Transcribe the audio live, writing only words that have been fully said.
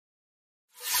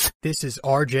This is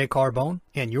RJ Carbone,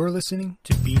 and you're listening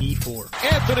to BD4.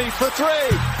 Anthony for three.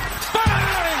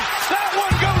 Bang! That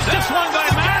one goes this down. One by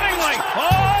Mattingly.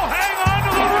 Oh, hang on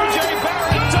to the roof. RJ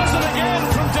Barrett does it again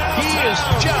from downtown. He is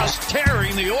just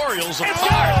tearing the Orioles It's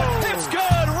apart. good. It's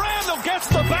good. Randall gets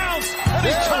the bounce, and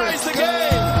he ties the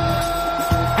game.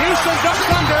 Houston ducks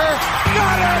under.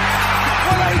 Got it!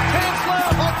 With 8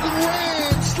 left. Up and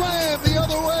ran. Slam the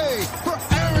other way for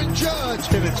Aaron Judge.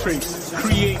 Penetrates,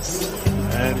 creates,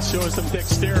 and showing some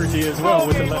dexterity as well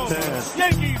with the left hand.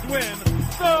 Yankees win.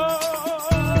 The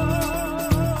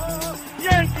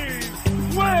Yankees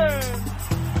win.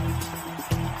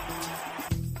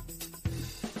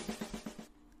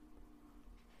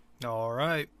 All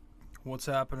right. What's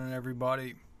happening,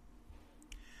 everybody?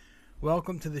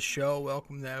 Welcome to the show.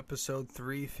 Welcome to episode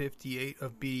 358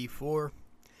 of BD4.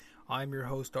 I'm your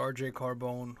host, RJ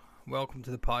Carbone. Welcome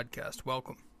to the podcast.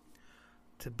 Welcome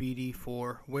to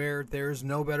BD4, where there's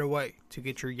no better way to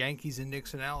get your Yankees and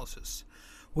Knicks analysis.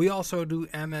 We also do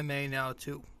MMA now,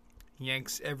 too.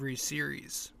 Yanks every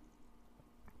series.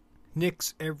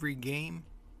 Knicks every game.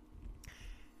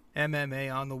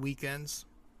 MMA on the weekends.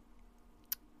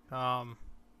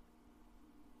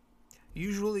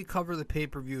 Usually cover the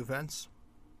pay-per-view events.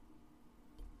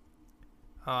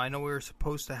 I know we were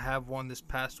supposed to have one this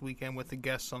past weekend with the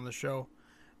guests on the show.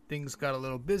 Things got a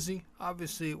little busy.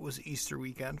 Obviously, it was Easter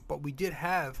weekend, but we did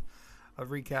have a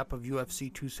recap of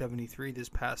UFC 273 this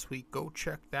past week. Go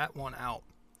check that one out.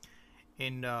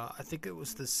 And I think it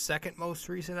was the second most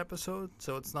recent episode,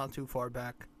 so it's not too far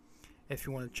back if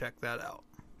you want to check that out.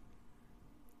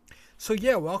 So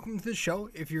yeah, welcome to the show.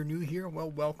 If you're new here,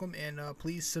 well, welcome, and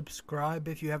please subscribe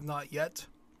if you have not yet.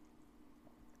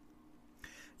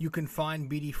 You can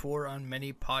find BD4 on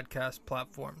many podcast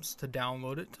platforms to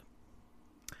download it.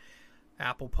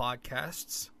 Apple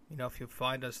Podcasts, if you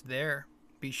find us there,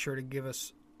 be sure to give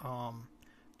us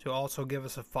to also give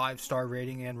us a 5-star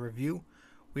rating and review.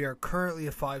 We are currently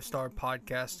a 5-star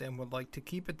podcast and would like to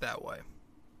keep it that way.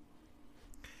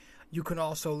 You can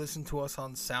also listen to us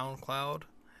on SoundCloud,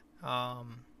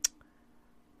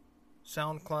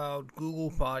 Google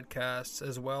Podcasts,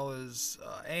 as well as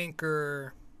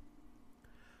Anchor,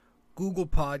 Google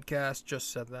Podcasts,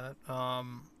 just said that.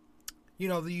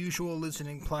 The usual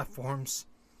listening platforms.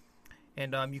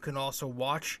 And you can also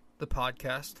watch the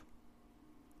podcast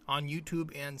on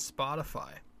YouTube and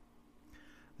Spotify.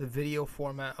 The video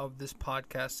format of this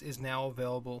podcast is now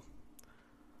available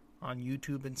on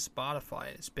YouTube and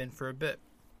Spotify. It's been for a bit.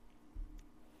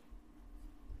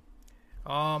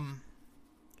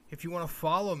 If you want to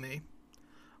follow me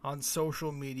on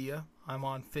social media, I'm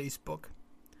on Facebook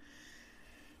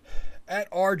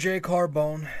at RJ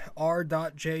Carbone,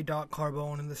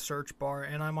 r.j.carbone in the search bar,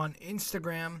 and I'm on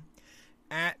Instagram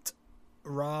at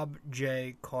Rob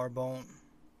J. Carbone.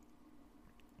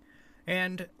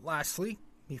 And lastly,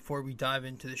 before we dive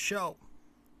into the show,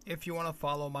 if you want to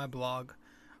follow my blog,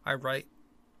 I write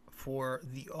for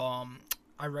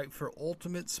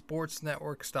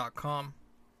UltimateSportsNetworks.com.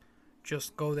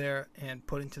 Just go there and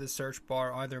put into the search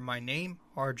bar either my name,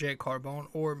 RJ Carbone,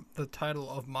 or the title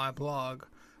of my blog,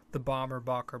 the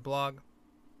Bomberbacher blog.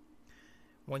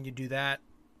 When you do that,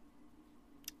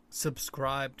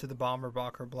 subscribe to the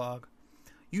Bomberbacher blog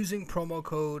using promo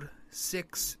code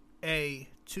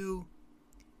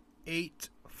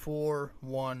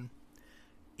 6A2841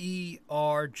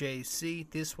 ERJC.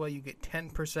 This way you get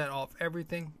 10% off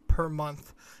everything per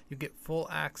month. You get full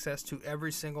access to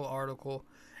every single article,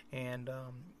 and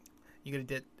you're going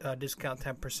to get discount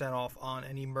 10% off on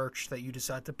any merch that you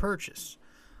decide to purchase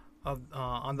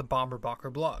on the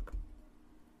Bomberbacher blog.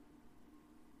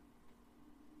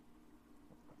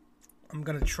 I'm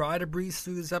going to try to breeze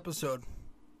through this episode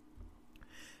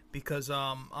because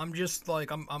I'm just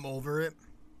I'm over it.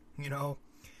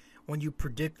 When you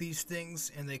predict these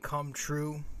things and they come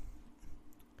true,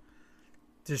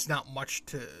 there's not much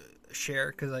to share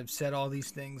because I've said all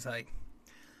these things.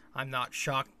 I'm not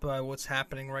shocked by what's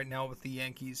happening right now with the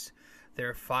Yankees.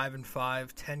 They're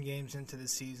 5-5, 10 games into the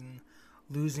season,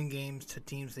 losing games to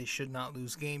teams they should not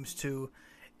lose games to.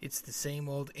 It's the same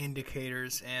old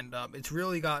indicators, and it's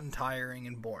really gotten tiring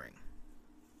and boring.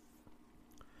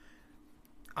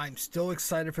 I'm still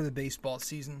excited for the baseball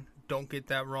season. Don't get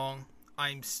that wrong.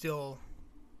 I'm still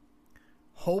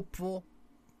hopeful,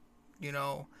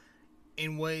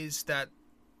 in ways that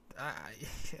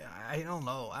I don't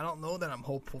know. I don't know that I'm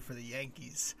hopeful for the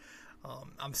Yankees.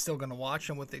 I'm still going to watch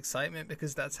them with excitement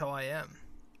because that's how I am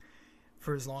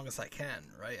for as long as I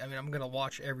can, right? I mean, I'm going to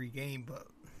watch every game, but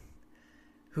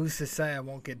who's to say I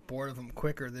won't get bored of them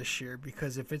quicker this year?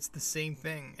 Because if it's the same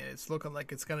thing, and it's looking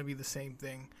like it's going to be the same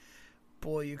thing,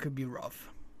 boy, it could be rough.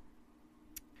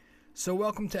 So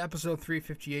welcome to episode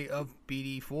 358 of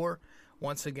BD4.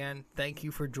 Once again, thank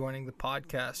you for joining the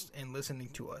podcast and listening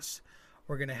to us.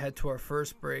 We're going to head to our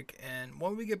first break, and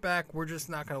when we get back, we're just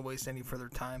not going to waste any further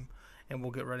time, and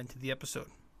we'll get right into the episode.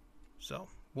 So,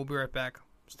 we'll be right back.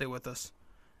 Stay with us,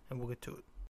 and we'll get to it.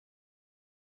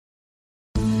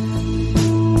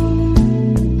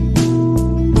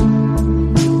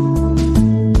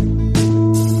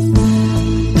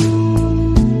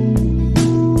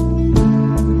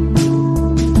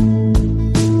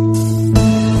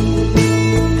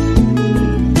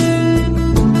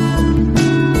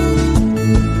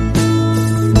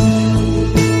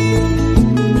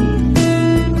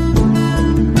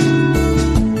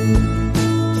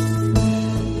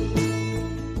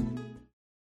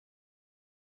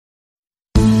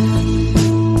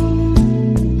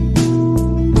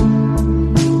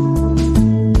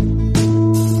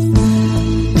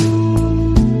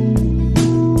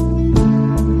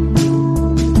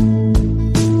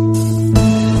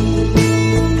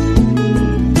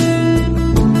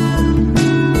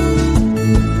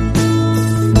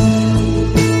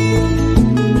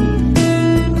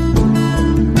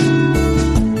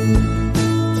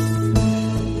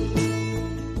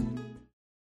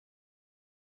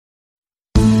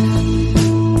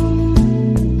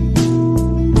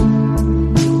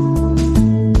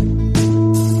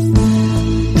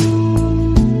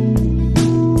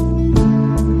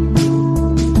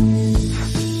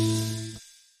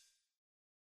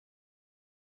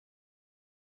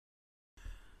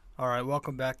 Alright,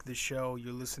 welcome back to the show.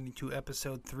 You're listening to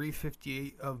episode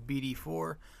 358 of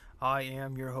BD4. I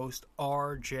am your host,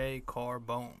 RJ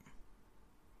Carbone.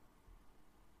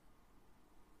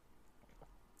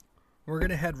 We're going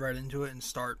to head right into it and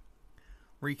start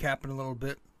recapping a little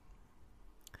bit.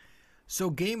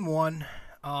 So game one,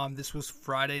 this was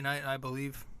Friday night, I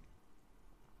believe.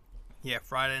 Yeah,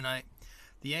 Friday night.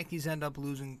 The Yankees end up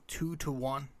losing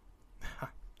 2-1.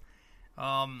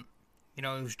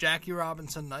 It was Jackie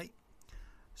Robinson night,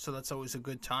 so that's always a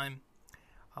good time.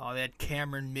 They had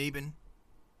Cameron Maybin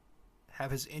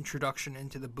have his introduction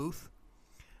into the booth.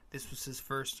 This was his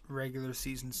first regular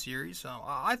season series.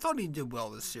 I thought he did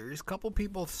well this series. A couple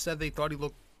people said they thought he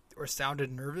looked or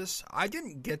sounded nervous. I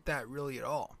didn't get that really at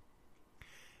all.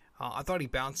 I thought he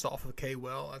bounced off of Kay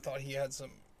well. I thought he had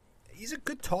some... He's a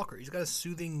good talker. He's got a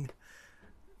soothing,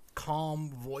 calm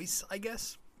voice, I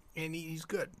guess. And he's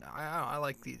good. I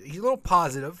like he's a little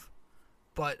positive,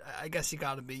 but I guess you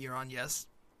gotta be. You're on yes.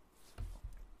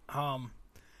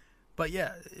 But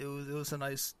yeah, it was a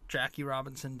nice Jackie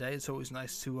Robinson day. It's always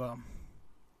nice to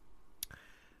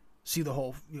see the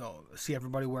whole, see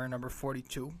everybody wearing number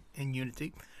 42 in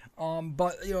unity.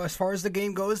 But as far as the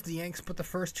game goes, the Yanks put the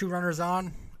first two runners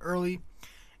on early,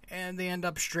 and they end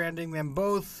up stranding them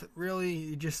both.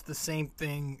 Really, just the same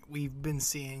thing we've been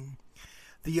seeing.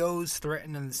 The O's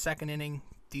threatened in the second inning.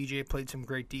 DJ played some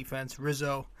great defense.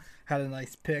 Rizzo had a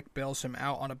nice pick, bails him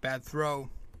out on a bad throw.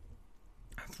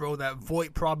 Throw that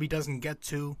Voit probably doesn't get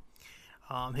to.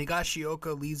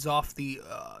 Higashioka leads off the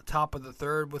top of the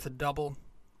third with a double.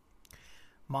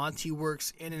 Monty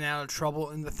works in and out of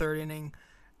trouble in the third inning.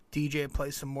 DJ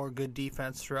plays some more good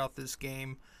defense throughout this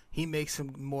game. He makes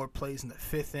some more plays in the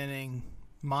fifth inning.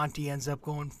 Monty ends up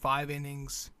going 5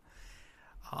 innings.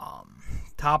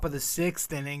 Top of the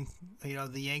sixth inning,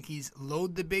 the Yankees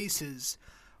load the bases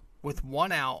with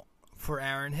 1 out for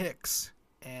Aaron Hicks.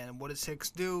 And what does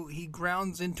Hicks do? He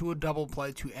grounds into a double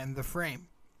play to end the frame.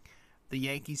 The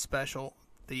Yankees special,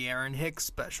 the Aaron Hicks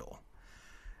special.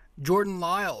 Jordan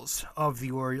Lyles of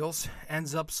the Orioles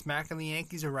ends up smacking the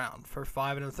Yankees around for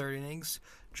 5 1/3 innings,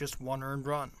 just 1 earned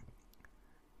run.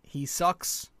 He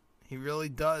sucks. He really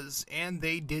does. And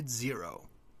they did 0.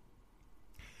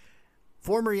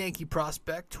 Former Yankee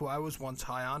prospect, who I was once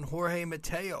high on, Jorge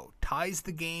Mateo, ties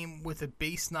the game with a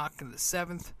base knock in the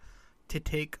 7th to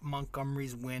take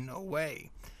Montgomery's win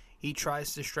away. He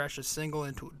tries to stretch a single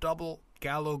into a double.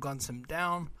 Gallo guns him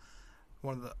down.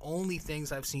 One of the only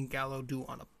things I've seen Gallo do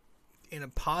one of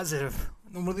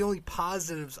the only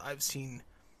positives I've seen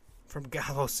from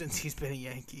Gallo since he's been a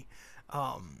Yankee.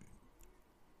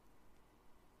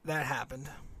 That happened.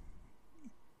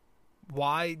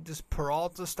 Why does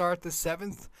Peralta start the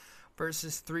 7th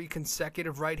versus 3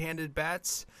 consecutive right-handed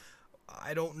bats?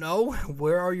 I don't know.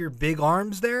 Where are your big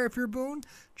arms there if you're Boone?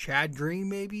 Chad Green,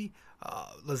 maybe?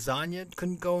 Lasagna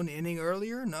couldn't go an inning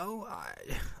earlier? No,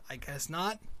 I guess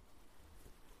not.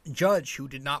 Judge, who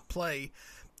did not play,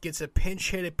 gets a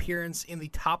pinch hit appearance in the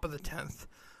top of the 10th,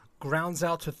 grounds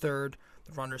out to third.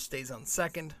 The runner stays on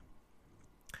second.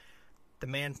 The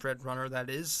Manfred runner, that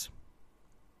is.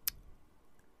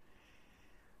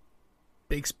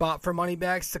 Big spot for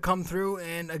Moneybags to come through,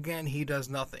 and again, he does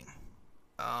nothing.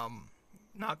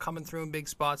 Not coming through in big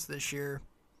spots this year.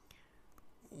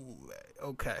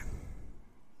 Okay.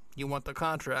 You want the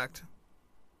contract.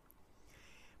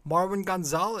 Marwin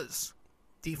Gonzalez,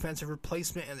 defensive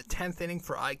replacement in the 10th inning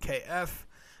for IKF,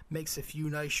 makes a few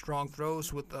nice strong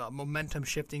throws with momentum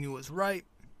shifting to his right.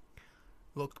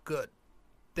 Looked good.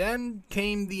 Then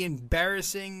came the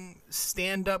embarrassing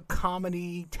stand-up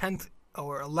comedy 10th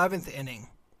or 11th inning.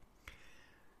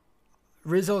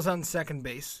 Rizzo's on second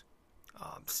base.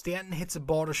 Stanton hits a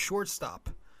ball to shortstop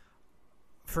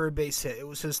for a base hit. It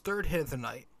was his third hit of the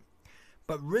night.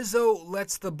 But Rizzo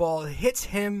lets the ball hit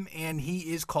him, and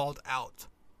he is called out.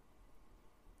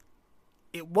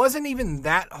 It wasn't even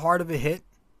that hard of a hit.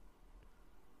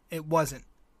 It wasn't.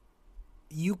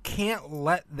 You can't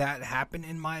let that happen,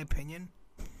 in my opinion.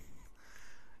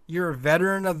 You're a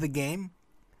veteran of the game.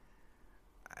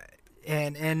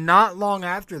 And not long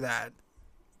after that,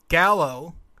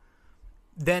 Gallo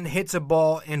then hits a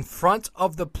ball in front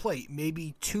of the plate,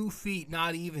 maybe 2 feet,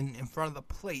 not even in front of the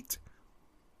plate.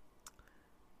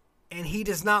 And he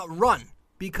does not run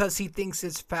because he thinks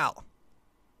it's foul.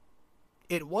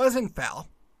 It wasn't foul.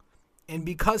 And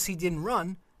because he didn't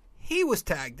run, he was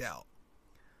tagged out.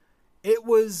 It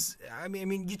was, I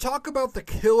mean, you talk about the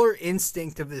killer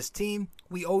instinct of this team.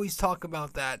 We always talk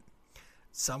about that.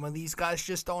 Some of these guys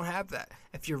just don't have that.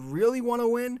 If you really want to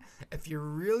win, if you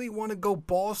really want to go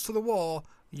balls to the wall,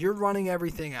 you're running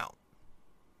everything out.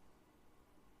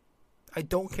 I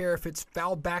don't care if it's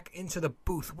foul back into the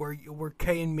booth where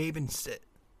Kay and Maven sit.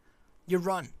 You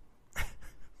run.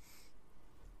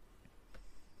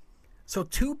 So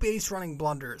 2 base running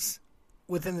blunders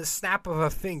within the snap of a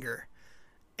finger,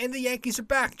 and the Yankees are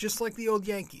back, just like the old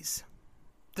Yankees.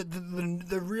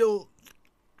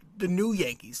 The new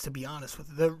Yankees, to be honest with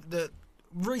you. The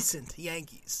recent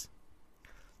Yankees.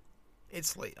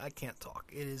 It's late. I can't talk.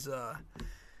 It is,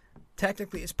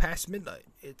 technically it's past midnight.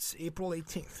 It's April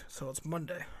 18th, so it's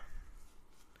Monday.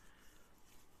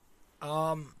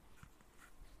 But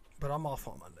I'm off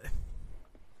on Monday.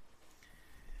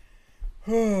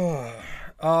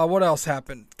 What else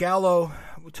happened? Gallo,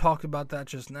 we talked about that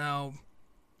just now.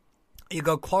 You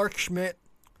go Clark Schmidt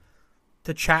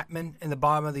to Chapman in the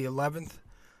bottom of the 11th.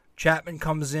 Chapman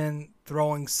comes in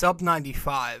throwing sub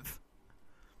 95.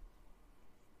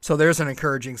 So there's an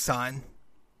encouraging sign.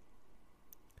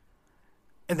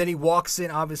 And then he walks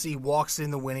in, obviously he walks in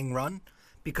the winning run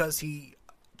because he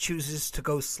chooses to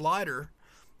go slider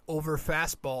over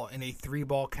fastball in a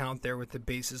 3-ball count there with the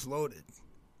bases loaded.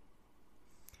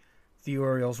 The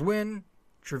Orioles win.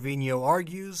 Trevino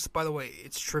argues. By the way,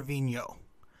 it's Trevino.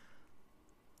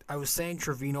 I was saying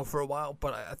Trevino for a while,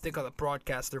 but I think on the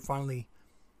broadcast they're finally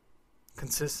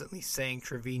consistently saying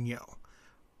Trevino.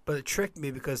 But it tricked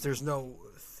me because there's no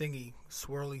thingy,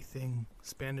 swirly thing,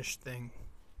 Spanish thing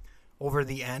over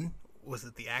the N. Was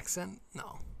it the accent?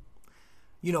 No.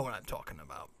 You know what I'm talking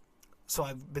about. So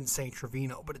I've been saying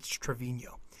Trevino, but it's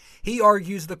Trevino. He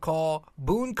argues the call.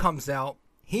 Boone comes out.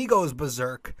 He goes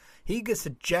berserk. He gets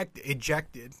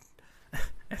ejected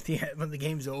at the end when the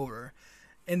game's over.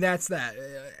 And that's that.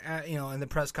 In the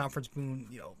press conference, Boone,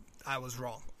 I was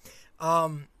wrong.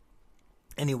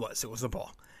 And he was. It was a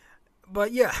ball.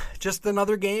 But yeah, just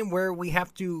another game where we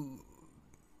have to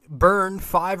burn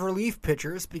 5 relief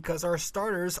pitchers because our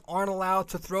starters aren't allowed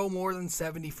to throw more than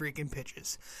 70 freaking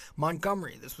pitches.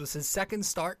 Montgomery, this was his second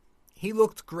start. He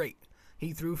looked great.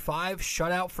 He threw 5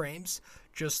 shutout frames,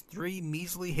 just 3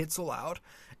 measly hits allowed,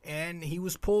 and he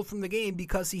was pulled from the game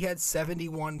because he had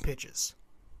 71 pitches.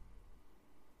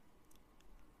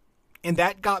 And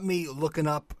that got me looking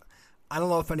up. I don't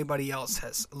know if anybody else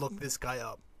has looked this guy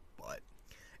up, but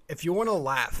if you want to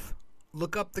laugh,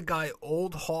 look up the guy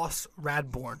Old Hoss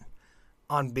Radbourn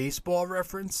on Baseball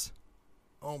Reference.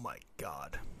 Oh my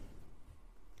God.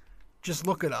 Just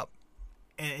look it up.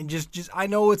 And just I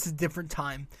know it's a different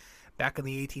time. Back in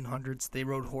the 1800s, they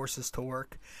rode horses to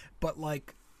work. But,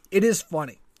 it is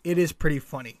funny. It is pretty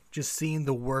funny just seeing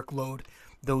the workload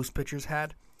those pitchers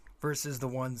had versus the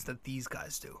ones that these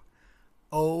guys do.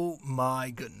 Oh,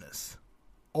 my goodness.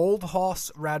 Old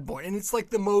Hoss Radbourn. And it's like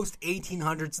the most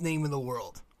 1800s name in the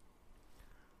world.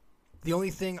 The only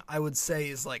thing I would say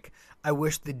is, I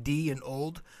wish the D in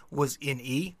old was in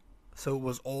E. So it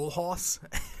was Old Hoss.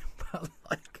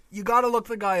 But, you got to look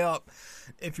the guy up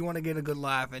if you want to get a good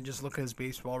laugh and just look at his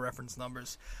Baseball Reference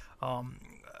numbers.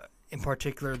 In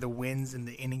particular, the wins and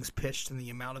the innings pitched and the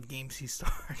amount of games he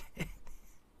started.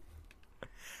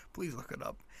 Please look it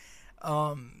up.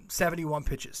 71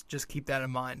 pitches. Just keep that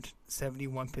in mind.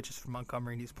 71 pitches for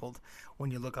Montgomery, and he's pulled when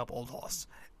you look up Old Hoss.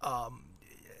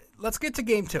 let's get to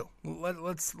game 2.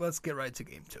 Let's get right to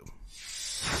game 2.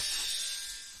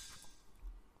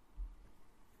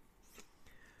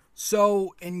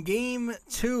 So in game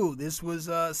 2, this was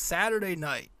Saturday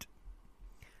night.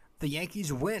 The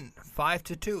Yankees win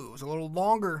 5-2. It was a little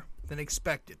longer than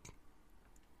expected.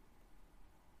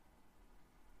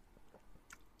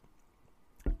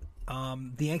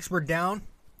 The Yankees were down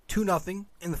 2-0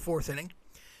 in the 4th inning.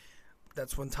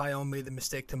 That's when Taillon made the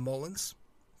mistake to Mullins,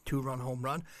 2-run home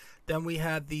run. Then we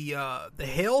had the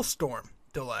hailstorm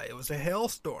delay. It was a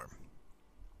hailstorm.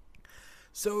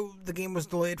 So the game was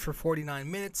delayed for 49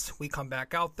 minutes. We come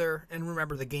back out there, and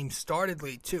remember the game started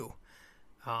late too,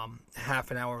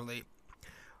 half an hour late.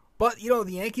 But the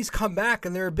Yankees come back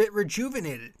and they're a bit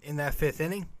rejuvenated in that 5th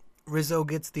inning. Rizzo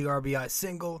gets the RBI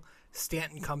single.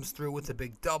 Stanton comes through with a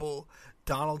big double.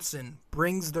 Donaldson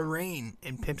brings the rain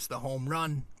and pimps the home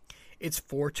run. It's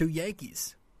 4-2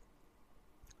 Yankees.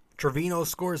 Trevino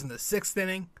scores in the 6th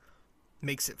inning,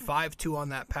 makes it 5-2 on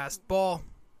that passed ball.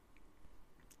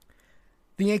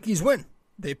 The Yankees win.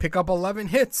 They pick up 11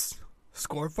 hits,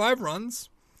 score 5 runs.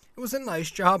 It was a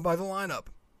nice job by the lineup.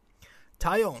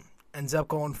 Taillon ends up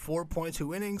going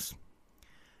 4.2 innings.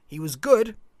 He was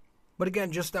good, but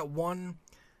again, just that one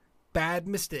bad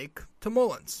mistake to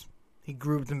Mullins. He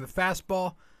grooved him a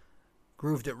fastball,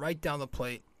 grooved it right down the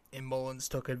plate, and Mullins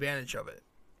took advantage of it.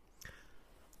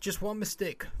 Just one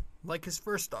mistake, like his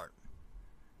first start.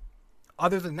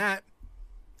 Other than that,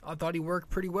 I thought he worked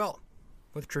pretty well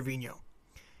with Trevino.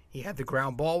 He had the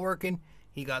ground ball working,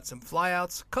 he got some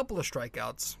flyouts, a couple of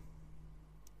strikeouts.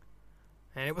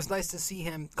 And it was nice to see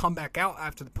him come back out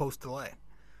after the post delay.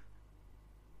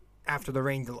 After the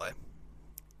rain delay.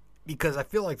 Because I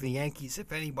feel like the Yankees,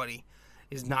 if anybody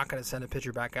is not going to send a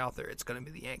pitcher back out there, it's going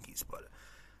to be the Yankees. But,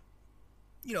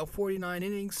 49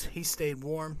 innings, he stayed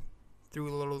warm,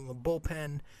 threw a little in the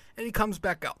bullpen, and he comes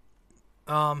back out.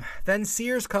 Then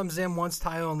Sears comes in once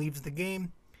Taillon leaves the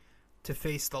game to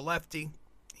face the lefty.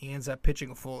 He ends up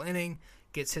pitching a full inning,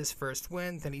 gets his first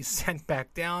win. Then he's sent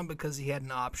back down because he had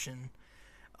an option.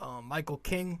 Michael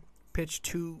King pitched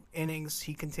 2 innings.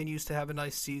 He continues to have a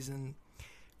nice season.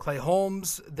 Clay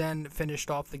Holmes then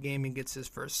finished off the game and gets his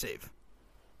first save.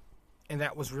 And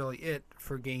that was really it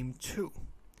for game 2. I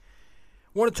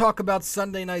want to talk about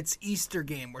Sunday night's Easter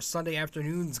game, or Sunday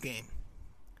afternoon's game.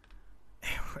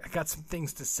 I got some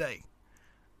things to say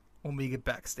when we get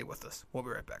back. Stay with us. We'll be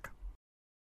right back.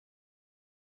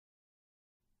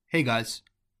 Hey guys,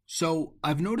 so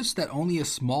I've noticed that only a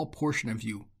small portion of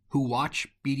you who watch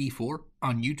BD4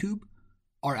 on YouTube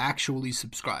are actually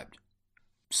subscribed.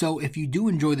 So if you do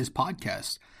enjoy this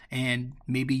podcast, and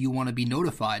maybe you want to be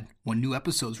notified when new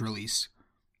episodes release,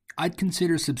 I'd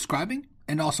consider subscribing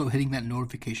and also hitting that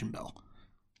notification bell.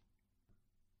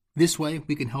 This way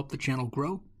we can help the channel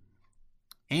grow,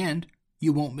 and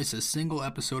you won't miss a single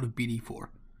episode of BD4.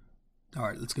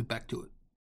 Alright, let's get back to it.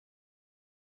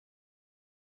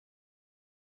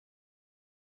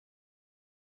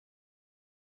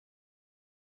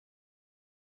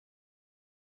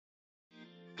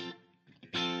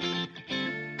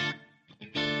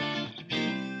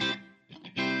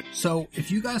 So, if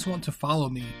you guys want to follow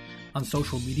me on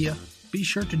social media, be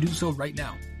sure to do so right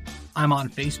now. I'm on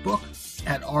Facebook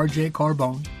at RJ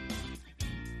Carbone,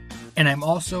 and I'm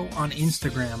also on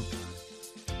Instagram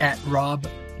at Rob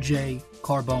J.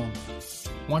 Carbone.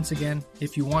 Once again,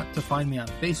 if you want to find me on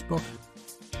Facebook,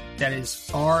 that is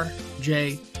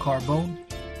RJ Carbone.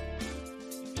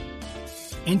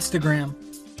 Instagram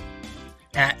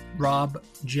at Rob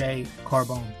J.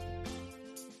 Carbone.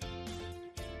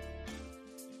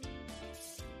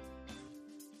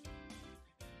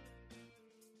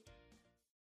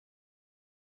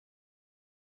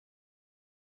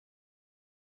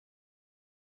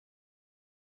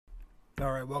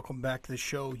 All right, welcome back to the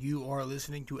show. You are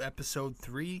listening to episode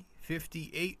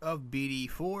 358 of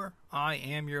BD4. I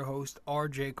am your host,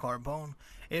 RJ Carbone.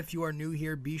 If you are new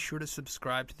here, be sure to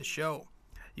subscribe to the show.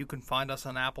 You can find us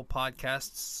on Apple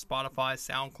Podcasts, Spotify,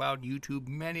 SoundCloud, YouTube,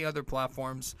 many other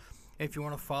platforms. If you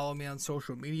want to follow me on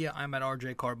social media, I'm at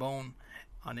RJ Carbone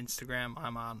on Instagram.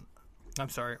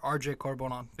 RJ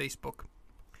Carbone on Facebook.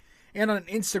 And on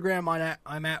Instagram,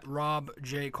 I'm at Rob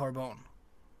J. Carbone.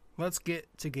 Let's get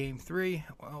to game 3,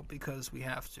 well, because we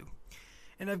have to.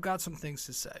 And I've got some things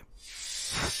to say.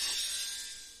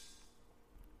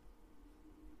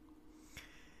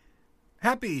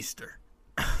 Happy Easter.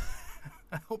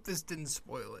 I hope this didn't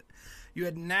spoil it. You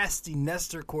had nasty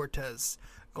Nestor Cortez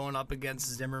going up against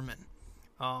Zimmerman.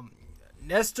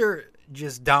 Nestor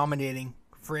just dominating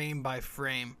frame by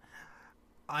frame.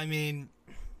 I mean,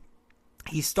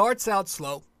 he starts out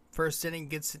slow. First inning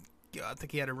gets I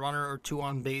think he had a runner or two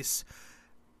on base.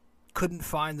 Couldn't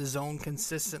find the zone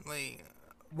consistently,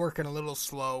 working a little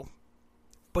slow,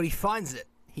 but he finds it.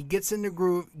 He gets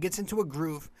into a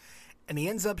groove, and he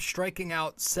ends up striking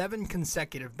out 7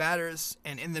 consecutive batters,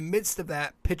 and in the midst of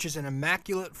that, pitches an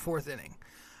immaculate 4th inning,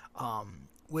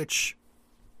 which,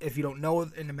 if you don't know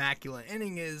what an immaculate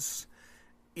inning is,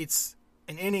 it's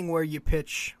an inning where you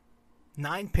pitch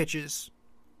 9 pitches,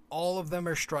 all of them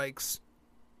are strikes,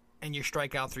 and you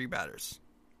strike out 3 batters.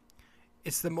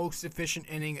 It's the most efficient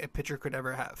inning a pitcher could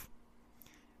ever have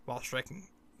while striking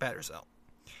batters out.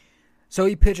 So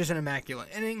he pitches an immaculate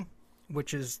inning,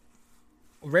 which is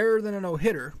rarer than a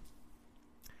no-hitter.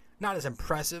 Not as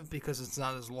impressive because it's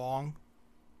not as long.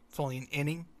 It's only an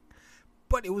inning.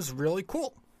 But it was really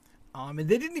cool. And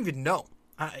they didn't even know.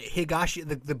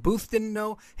 The booth didn't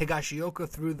know. Higashioka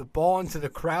threw the ball into the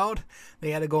crowd. They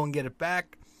had to go and get it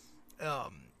back.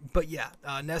 But yeah,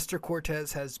 Nestor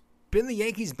Cortes has been the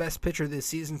Yankees' best pitcher this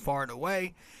season far and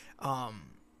away.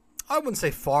 I wouldn't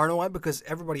say far and away because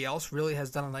everybody else really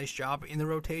has done a nice job in the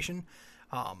rotation.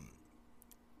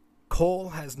 Cole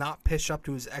has not pitched up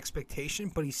to his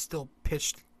expectation, but he's still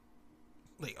pitched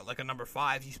like a number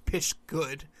 5. He's pitched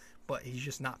good, but he's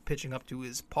just not pitching up to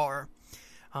his par.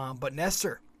 But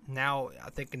Nestor, now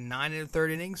I think in 9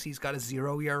 1/3 innings, he's got a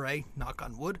 0 ERA, knock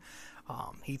on wood.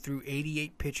 He threw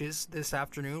 88 pitches this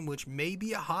afternoon, which may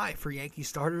be a high for Yankee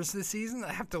starters this season.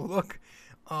 I have to look.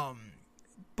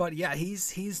 But yeah,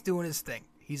 he's doing his thing.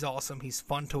 He's awesome. He's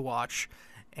fun to watch.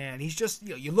 And he's just,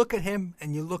 you look at him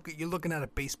and you're looking at a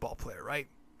baseball player, right?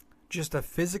 Just a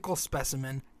physical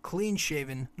specimen, clean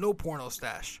shaven, no porno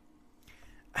stash.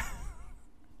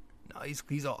 No,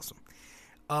 he's awesome.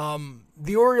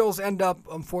 The Orioles end up,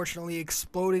 unfortunately,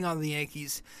 exploding on the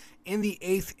Yankees in the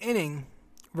 8th inning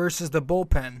versus the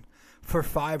bullpen for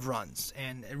 5 runs.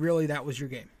 And really, that was your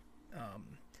game.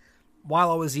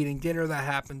 While I was eating dinner, that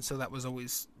happened, so that was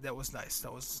nice.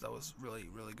 That was really,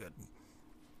 really good.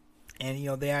 And,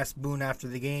 they asked Boone after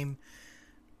the game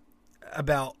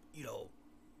about,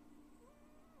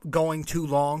 going too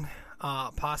long,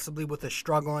 possibly with a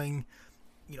struggling,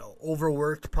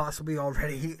 overworked, possibly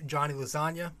already Johnny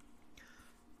Lasagna,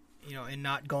 and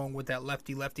not going with that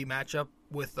lefty-lefty matchup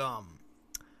with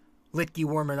Litke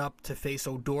warming up to face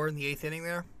Odor in the 8th inning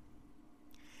there.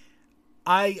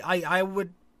 I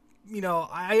would,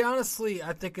 I honestly,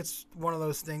 I think it's one of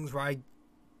those things where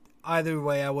either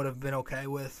way I would have been okay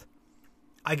with.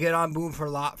 I get on Boone for a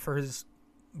lot for his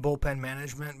bullpen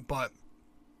management, but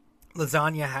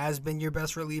Lasagna has been your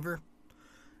best reliever.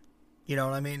 You know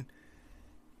what I mean?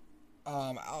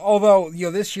 Although,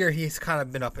 this year he's kind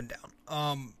of been up and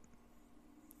down.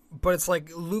 But it's like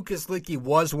Lucas Litke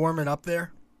was warming up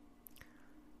there.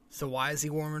 So why is he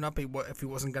warming up if he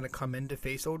wasn't going to come in to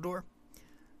face Odor?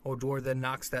 Odor then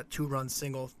knocks that 2-run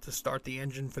single to start the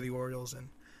engine for the Orioles, and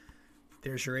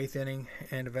there's your 8th inning,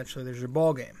 and eventually there's your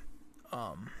ball game.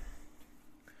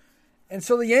 And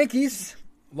so the Yankees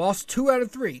lost 2 out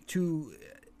of 3 to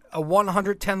a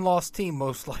 110-loss team,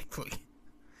 most likely.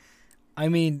 I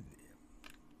mean,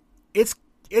 it's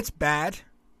bad.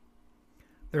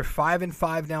 They're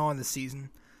 5-5 now on the season.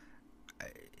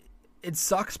 It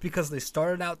sucks because they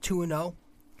started out 2-0.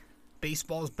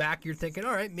 Baseball's back. You're thinking,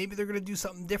 all right, maybe they're going to do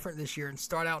something different this year and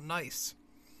start out nice.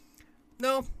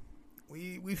 No,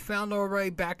 we found our way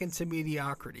back into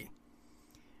mediocrity.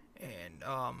 And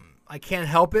I can't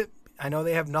help it. I know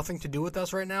they have nothing to do with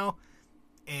us right now.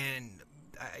 And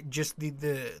just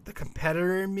the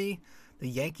competitor in me, the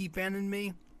Yankee fan in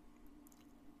me,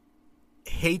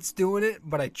 hates doing it.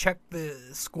 But I check the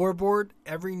scoreboard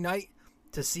every night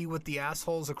to see what the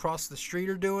assholes across the street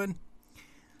are doing.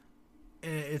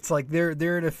 And it's like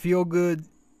they're in a feel-good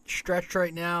stretch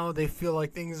right now. They feel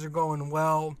like things are going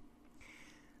well.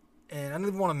 And I don't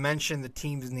even want to mention the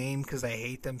team's name because I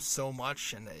hate them so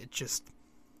much. And it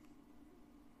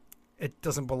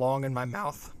doesn't belong in my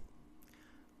mouth.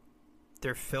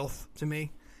 They're filth to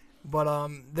me. But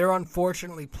they're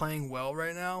unfortunately playing well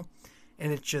right now.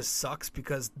 And it just sucks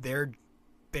because their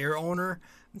owner,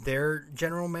 their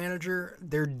general manager,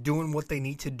 they're doing what they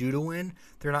need to do to win.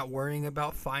 They're not worrying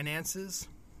about finances.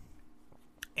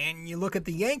 And you look at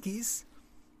the Yankees,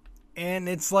 and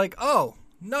it's like, oh,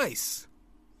 nice.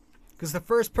 Because the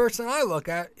first person I look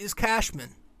at is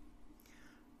Cashman.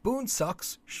 Boone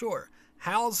sucks, sure.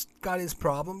 Hal's got his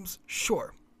problems,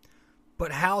 sure.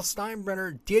 But Hal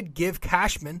Steinbrenner did give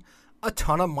Cashman a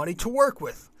ton of money to work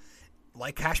with,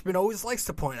 like Cashman always likes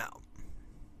to point out.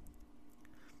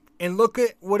 And look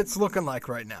at what it's looking like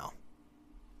right now.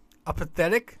 A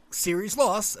pathetic series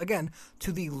loss, again,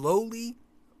 to the lowly,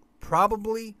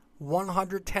 probably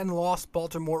 110-loss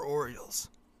Baltimore Orioles.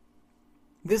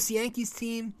 This Yankees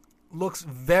team looks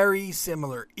very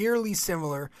similar, eerily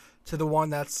similar to the one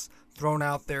that's thrown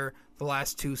out there the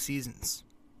last 2 seasons.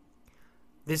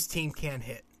 This team can't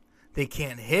hit. They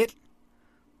can't hit.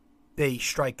 They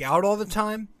strike out all the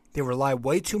time. They rely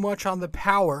way too much on the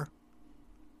power.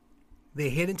 They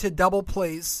hit into double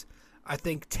plays. I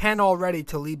think 10 already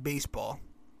to lead baseball.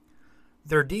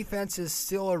 Their defense is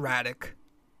still erratic.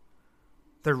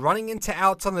 They're running into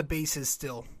outs on the bases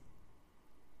still.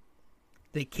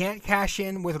 They can't cash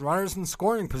in with runners in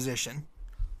scoring position.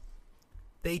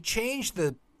 They change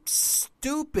the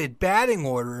stupid batting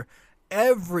order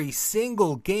every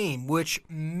single game, which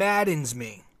maddens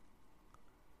me.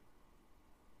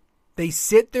 They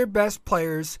sit their best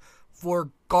players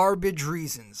for garbage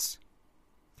reasons.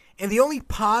 And the only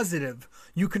positive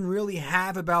you can really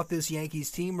have about this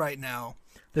Yankees team right now,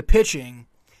 the pitching,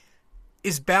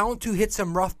 is bound to hit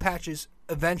some rough patches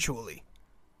eventually.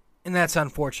 And that's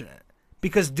unfortunate.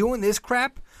 Because doing this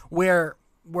crap, where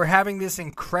we're having this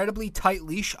incredibly tight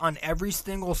leash on every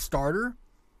single starter,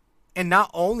 and not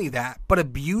only that, but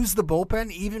abuse the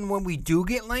bullpen even when we do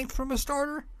get length from a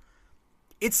starter,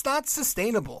 it's not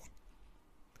sustainable.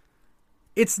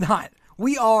 It's not.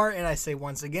 We are, and I say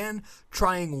once again,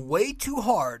 trying way too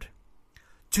hard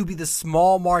to be the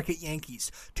small market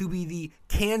Yankees, to be the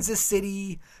Kansas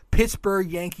City,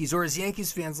 Pittsburgh Yankees, or as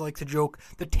Yankees fans like to joke,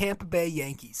 the Tampa Bay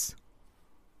Yankees.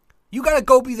 You got to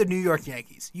go be the New York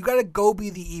Yankees. You got to go be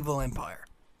the evil empire.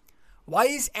 Why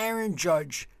is Aaron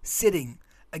Judge sitting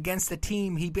against a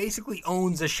team he basically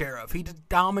owns a share of? He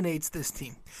dominates this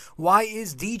team. Why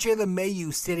is DJ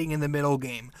LeMahieu sitting in the middle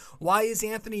game? Why is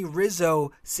Anthony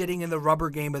Rizzo sitting in the rubber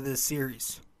game of this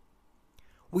series?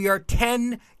 We are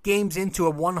 10 games into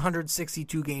a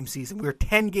 162-game season. We're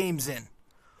 10 games in.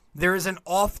 There is an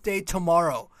off day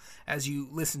tomorrow. As you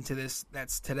listen to this,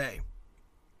 that's today.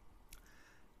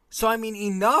 So, I mean,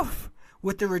 enough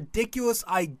with the ridiculous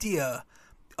idea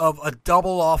of a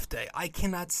double off day. I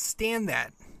cannot stand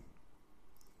that.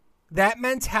 That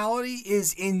mentality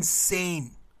is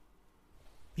insane.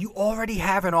 You already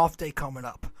have an off day coming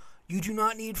up. You do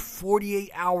not need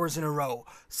 48 hours in a row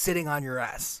sitting on your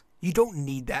ass. You don't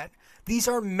need that. These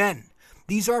are men.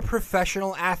 These are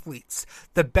professional athletes,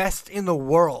 the best in the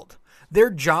world. Their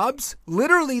jobs,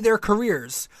 literally their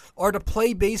careers, are to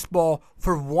play baseball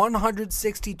for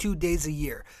 162 days a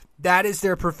year. That is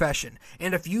their profession.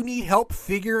 And if you need help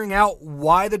figuring out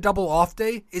why the double off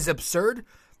day is absurd,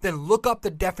 then look up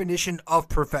the definition of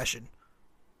profession.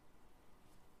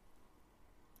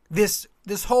 This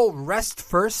whole rest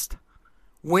first,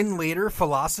 win later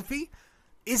philosophy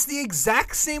is the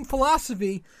exact same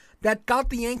philosophy that got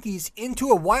the Yankees into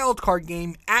a wild card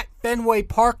game at Fenway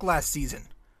Park last season.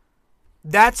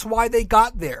 That's why they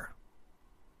got there.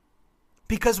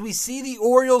 Because we see the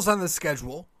Orioles on the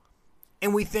schedule,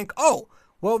 and we think, oh,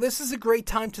 well, this is a great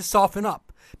time to soften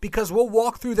up, because we'll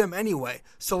walk through them anyway.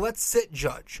 So let's sit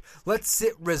Judge. Let's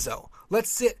sit Rizzo. Let's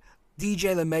sit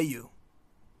DJ LeMahieu.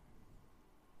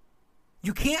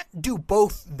 You can't do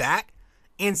both that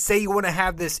and say you want to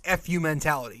have this FU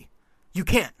mentality. You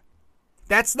can't.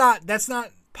 That's not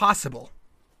possible.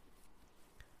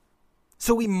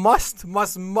 So we must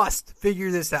figure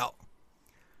this out.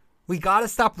 We got to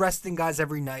stop resting guys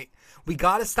every night. We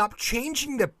got to stop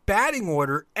changing the batting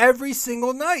order every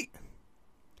single night.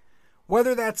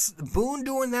 Whether that's Boone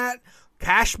doing that,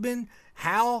 Cashman,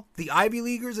 Hal, the Ivy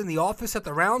Leaguers in the office at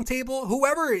the round table,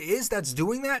 whoever it is that's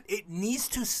doing that, it needs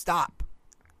to stop.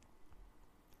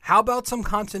 How about some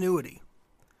continuity?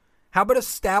 How about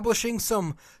establishing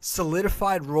some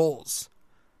solidified roles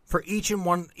for each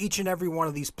and every one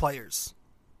of these players?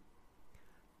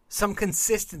 Some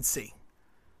consistency.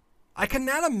 I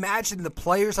cannot imagine the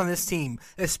players on this team,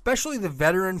 especially the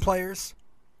veteran players,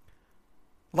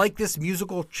 like this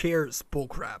musical chairs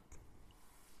bullcrap.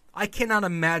 I cannot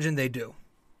imagine they do.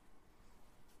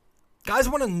 Guys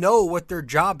want to know what their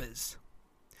job is.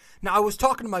 Now, I was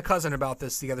talking to my cousin about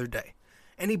this the other day,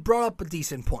 and he brought up a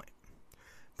decent point.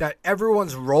 That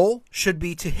everyone's role should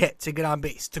be to hit, to get on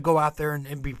base, to go out there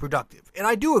and be productive. And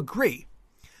I do agree.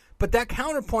 But that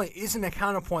counterpoint isn't a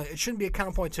counterpoint. It shouldn't be a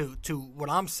counterpoint to what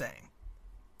I'm saying.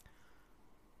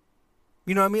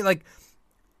 You know what I mean? Like,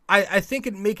 I think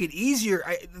it'd make it easier.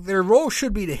 Their role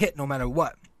should be to hit no matter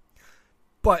what.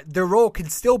 But their role can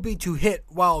still be to hit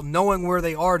while knowing where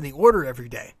they are in the order every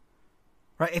day.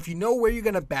 Right? If you know where you're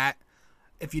going to bat,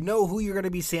 if you know who you're going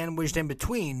to be sandwiched in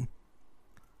between,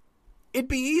 it'd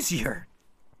be easier.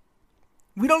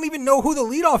 We don't even know who the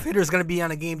leadoff hitter is going to be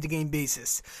on a game-to-game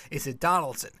basis. Is it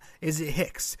Donaldson? Is it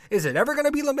Hicks? Is it ever going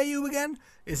to be LeMahieu again?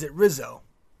 Is it Rizzo?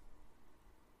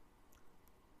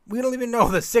 We don't even know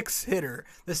the 6 hitter,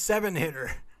 the 7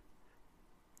 hitter.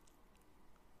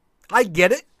 I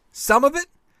get it. Some of it.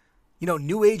 You know,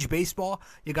 new age baseball,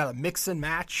 you got to mix and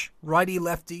match, righty,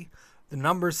 lefty. The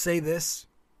numbers say this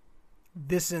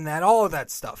and that, all of that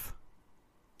stuff.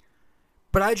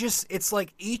 But it's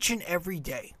like each and every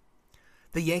day,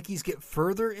 the Yankees get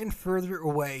further and further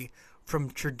away from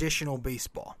traditional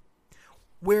baseball,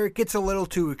 where it gets a little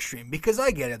too extreme. Because I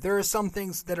get it. There are some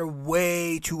things that are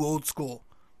way too old school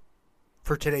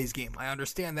for today's game. I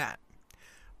understand that.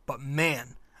 But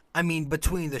man, I mean,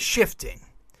 between the shifting,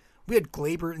 we had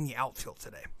Gleyber in the outfield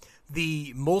today,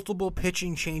 the multiple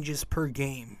pitching changes per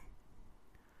game,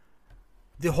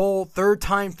 the whole third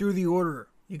time through the order,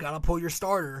 you got to pull your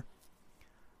starter,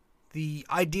 the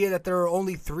idea that there are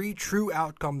only 3 true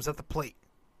outcomes at the plate,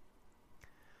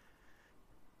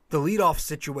 the leadoff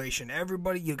situation,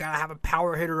 everybody, you got to have a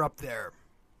power hitter up there.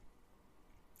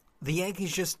 The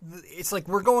Yankees it's like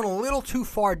we're going a little too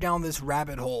far down this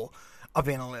rabbit hole of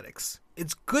analytics.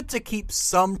 It's good to keep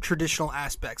some traditional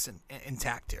aspects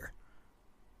intact here.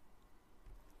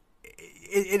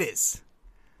 It is.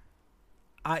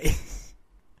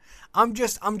 I'm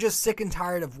just sick and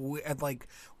tired of like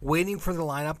waiting for the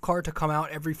lineup card to come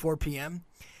out every 4 p.m.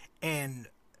 And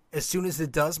as soon as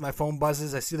it does, my phone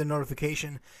buzzes. I see the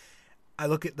notification. I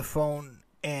look at the phone,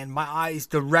 and my eyes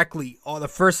directly. The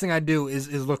first thing I do is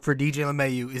look for DJ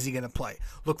LeMahieu. Is he going to play?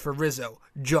 Look for Rizzo,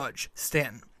 Judge,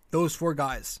 Stanton. Those 4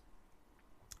 guys.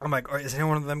 I'm like, all right, is any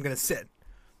one of them going to sit?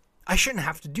 I shouldn't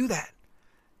have to do that.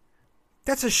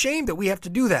 That's a shame that we have to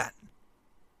do that.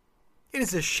 It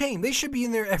is a shame. They should be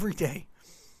in there every day.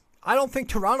 I don't think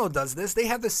Toronto does this. They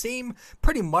have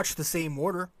pretty much the same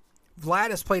order.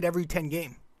 Vlad has played every 10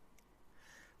 game.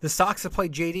 The Sox have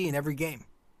played JD in every game.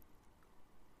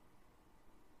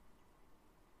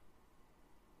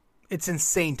 It's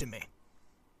insane to me.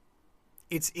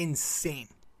 It's insane.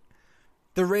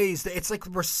 The Rays, it's like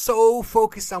we're so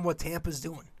focused on what Tampa's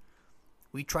doing.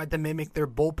 We tried to mimic their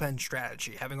bullpen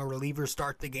strategy, having a reliever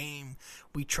start the game.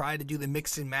 We try to do the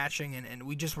mix and matching, and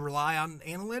we just rely on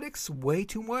analytics way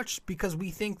too much because we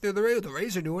think they're the Rays. The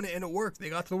Rays are doing it, and it worked. They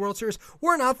got to the World Series.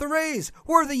 We're not the Rays.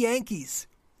 We're the Yankees.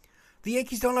 The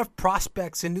Yankees don't have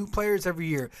prospects and new players every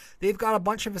year. They've got a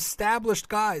bunch of established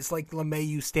guys like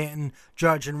LeMahieu, Stanton,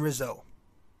 Judge, and Rizzo.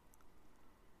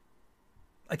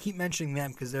 I keep mentioning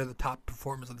them because they're the top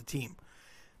performers of the team.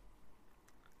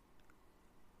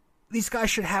 These guys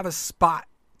should have a spot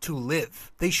to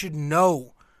live. They should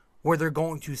know where they're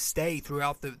going to stay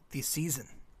throughout the season.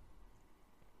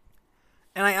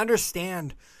 And I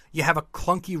understand you have a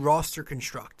clunky roster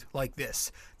construct like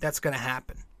this. That's going to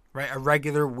happen, right? A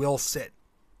regular will sit.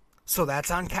 So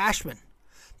that's on Cashman.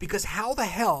 Because how the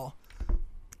hell,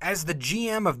 as the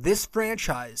GM of this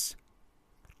franchise,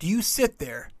 do you sit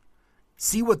there,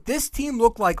 see what this team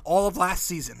looked like all of last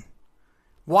season,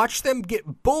 watch them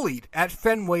get bullied at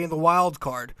Fenway in the wild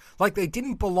card like they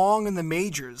didn't belong in the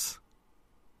majors,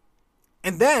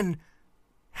 and then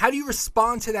how do you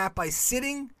respond to that by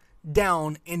sitting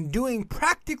down and doing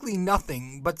practically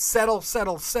nothing but settle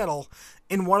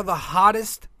in one of the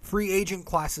hottest free agent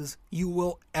classes you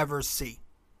will ever see?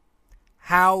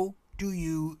 How do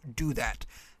you do that?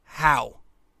 How?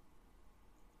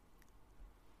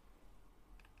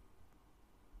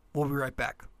 We'll be right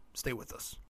back. Stay with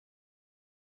us.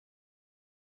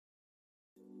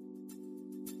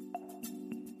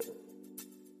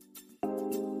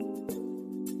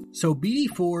 So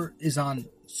BD4 is on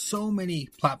so many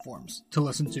platforms to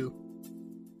listen to.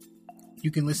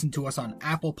 You can listen to us on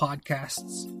Apple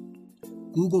Podcasts,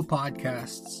 Google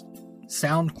Podcasts,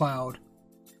 SoundCloud.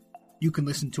 You can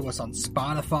listen to us on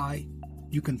Spotify.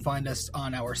 You can find us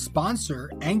on our sponsor,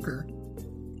 Anchor,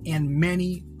 and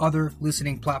many other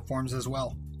listening platforms as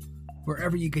well,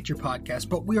 wherever you get your podcast.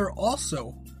 But we are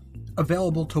also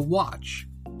available to watch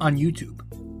on YouTube.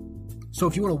 So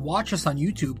if you want to watch us on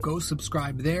YouTube, go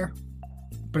subscribe there.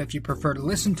 But if you prefer to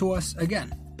listen to us,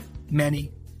 again,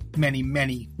 many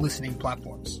listening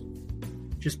platforms.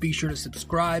 Just be sure to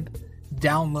subscribe,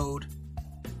 download,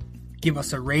 give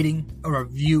us a rating, a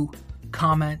review,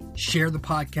 comment, share the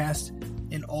podcast,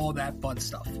 and all that fun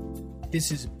stuff.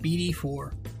 This is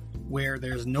BD4, where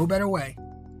there's no better way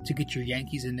to get your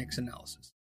Yankees and Knicks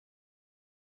analysis.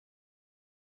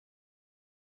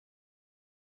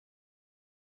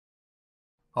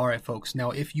 All right, folks.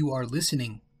 Now, if you are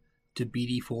listening to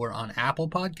BD4 on Apple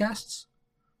Podcasts,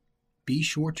 be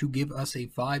sure to give us a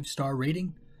 5-star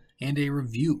rating and a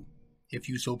review, if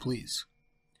you so please.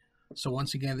 So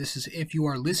once again, this is if you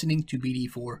are listening to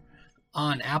BD4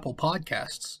 on Apple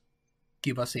Podcasts,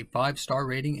 give us a 5-star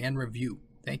rating and review.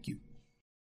 Thank you.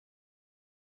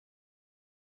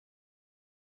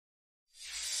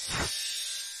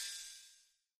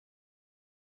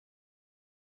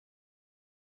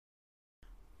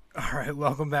 All right,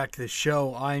 welcome back to the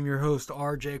show. I am your host,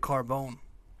 RJ Carbone.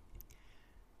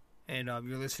 And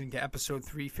you're listening to episode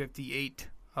 358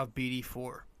 of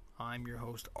BD4. I'm your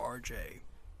host, RJ.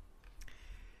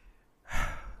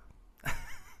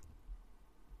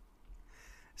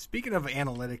 Speaking of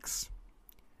analytics,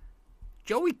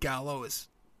 Joey Gallo is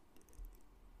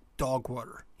dog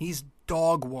water. He's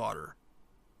dog water.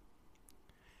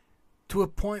 To a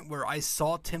point where I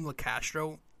saw Tim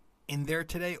LeCastro in there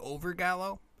today over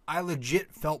Gallo. I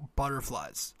legit felt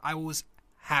butterflies. I was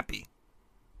happy.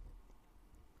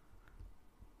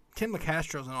 Tim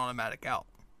LeCastro's an automatic out.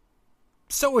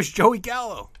 So is Joey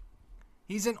Gallo.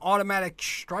 He's an automatic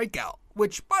strikeout.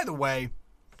 Which, by the way,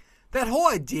 that whole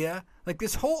idea, like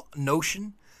this whole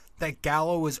notion that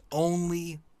Gallo is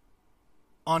only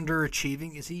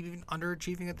underachieving, is he even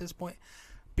underachieving at this point?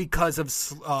 Because of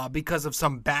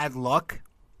some bad luck.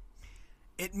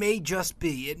 It may just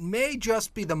be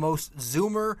the most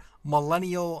Zoomer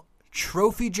millennial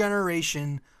trophy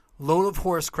generation load of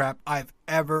horse crap I've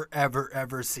ever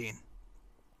seen.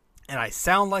 And I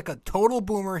sound like a total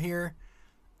boomer here.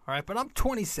 All right, but I'm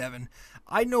 27.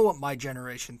 I know what my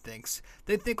generation thinks.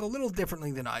 They think a little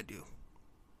differently than I do.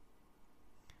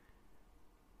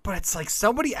 But it's like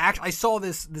I saw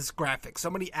this graphic.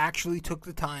 Somebody actually took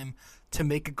the time to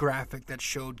make a graphic that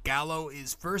showed Gallo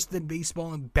is first in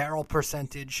baseball in barrel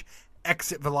percentage,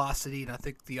 exit velocity, and I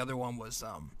think the other one was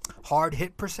hard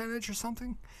hit percentage or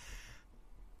something.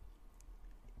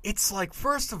 It's like,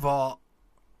 first of all,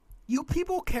 you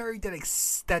people carried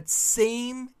that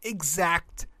same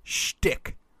exact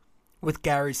shtick with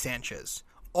Gary Sanchez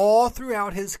all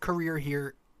throughout his career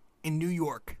here in New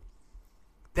York.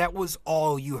 That was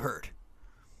all you heard.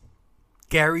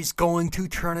 Gary's going to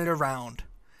turn it around.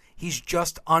 He's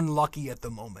just unlucky at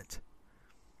the moment.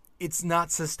 It's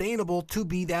not sustainable to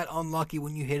be that unlucky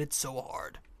when you hit it so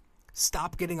hard.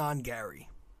 Stop getting on Gary.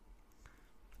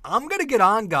 I'm going to get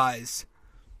on guys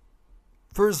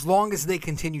for as long as they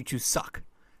continue to suck.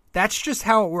 That's just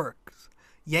how it works.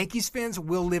 Yankees fans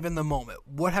will live in the moment.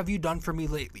 What have you done for me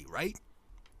lately, right?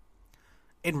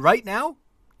 And right now,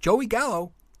 Joey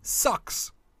Gallo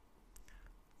sucks.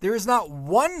 There is not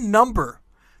one number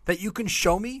that you can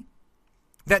show me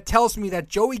that tells me that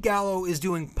Joey Gallo is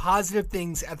doing positive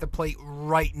things at the plate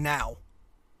right now.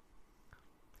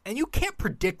 And you can't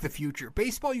predict the future.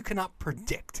 Baseball, you cannot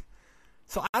predict.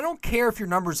 So I don't care if your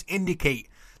numbers indicate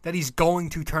that he's going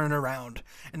to turn it around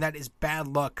and that is bad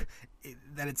luck,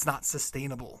 that it's not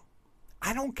sustainable.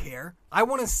 I don't care. I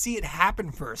want to see it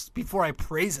happen first before I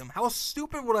praise him. How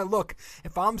stupid would I look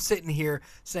if I'm sitting here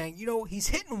saying, he's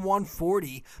hitting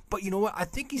 140, but you know what? I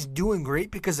think he's doing great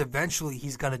because eventually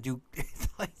he's going to do...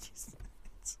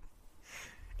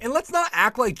 And let's not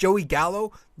act like Joey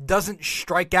Gallo doesn't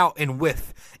strike out and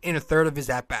whiff in a third of his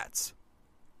at-bats.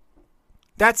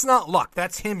 That's not luck.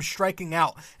 That's him striking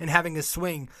out and having a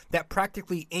swing that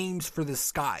practically aims for the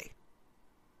sky.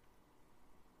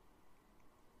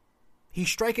 He's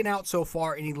striking out so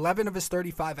far in 11 of his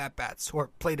 35 at-bats or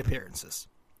plate appearances.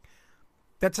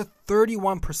 That's a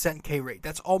 31% K rate.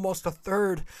 That's almost a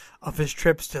third of his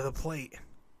trips to the plate.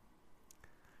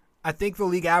 I think the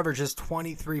league average is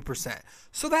 23%.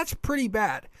 So that's pretty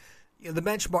bad. The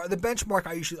benchmark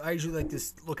I usually like to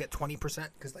look at 20%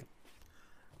 because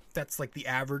that's the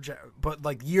average,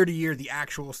 but year to year the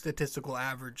actual statistical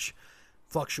average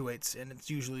fluctuates and it's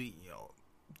usually,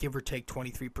 give or take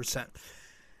 23%.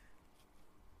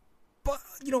 But,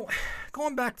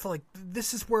 going back to,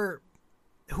 this is where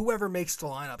whoever makes the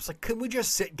lineups, can we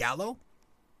just sit Gallo?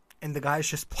 And the guys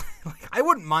just play, I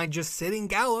wouldn't mind just sitting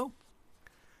Gallo.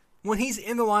 When he's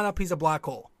in the lineup, he's a black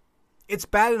hole. It's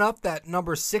bad enough that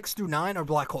numbers 6 through 9 are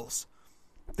black holes.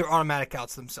 They're automatic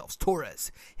outs themselves.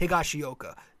 Torres,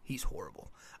 Higashioka, he's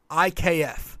horrible.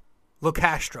 IKF,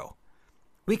 LeCastro.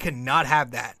 We cannot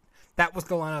have that. That was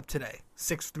the lineup today,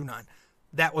 6 through 9.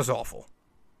 That was awful.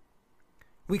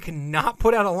 We cannot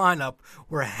put out a lineup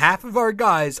where half of our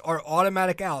guys are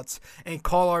automatic outs and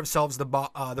call ourselves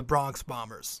the Bronx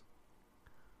Bombers.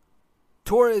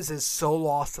 Torres is so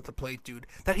lost at the plate, dude,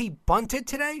 that he bunted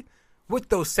today with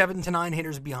those 7 to 9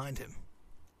 hitters behind him.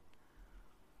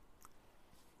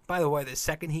 By the way, the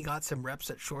second he got some reps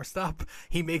at shortstop,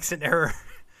 he makes an error.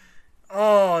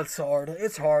 Oh, it's hard.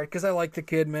 It's hard because I like the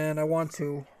kid, man. I want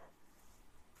to.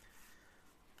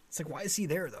 It's why is he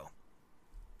there, though?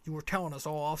 You were telling us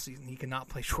all offseason he cannot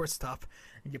play shortstop,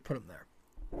 and you put him there.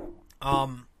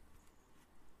 And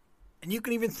you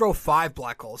can even throw 5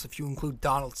 black holes if you include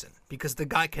Donaldson, because the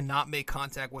guy cannot make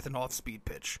contact with an off-speed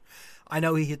pitch. I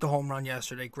know he hit the home run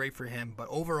yesterday, great for him, but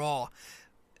overall,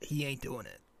 he ain't doing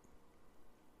it.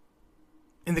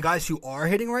 And the guys who are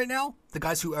hitting right now, the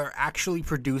guys who are actually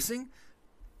producing,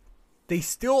 they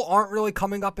still aren't really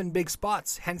coming up in big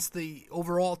spots, hence the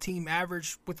overall team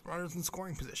average with runners in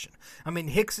scoring position. I mean,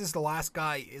 Hicks is the last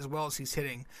guy, as well as he's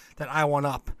hitting, that I want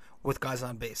up with guys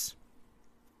on base.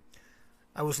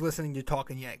 I was listening to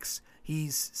Talking Yanks.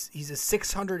 He's a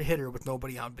 600 hitter with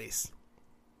nobody on base.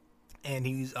 And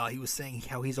he was saying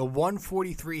how he's a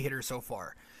 143 hitter so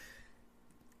far.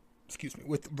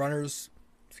 With runners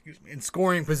in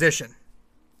scoring position.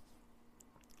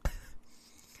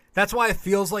 That's why it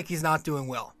feels like he's not doing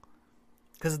well.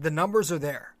 Because the numbers are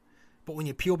there. But when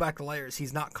you peel back the layers,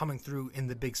 he's not coming through in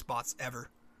the big spots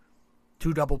ever.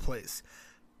 2 double plays.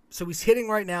 So he's hitting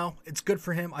right now. It's good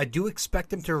for him. I do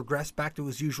expect him to regress back to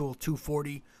his usual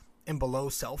 240 and below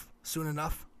self soon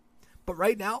enough. But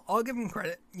right now, I'll give him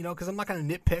credit, because I'm not going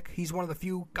to nitpick. He's one of the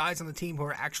few guys on the team who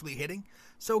are actually hitting.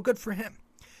 So good for him.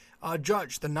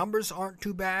 Judge, the numbers aren't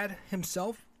too bad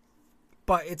himself,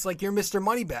 but it's like you're Mr.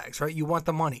 Moneybags, right? You want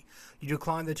the money. You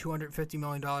declined the $250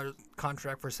 million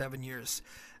contract for 7 years.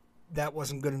 That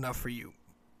wasn't good enough for you.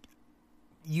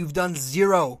 You've done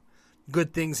 0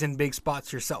 good things in big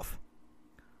spots yourself.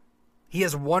 He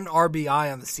has 1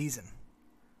 RBI on the season.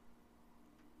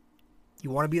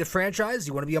 You want to be the franchise?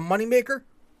 You want to be a moneymaker?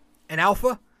 An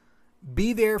alpha?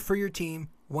 Be there for your team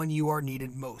when you are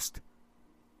needed most.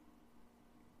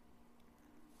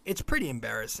 It's pretty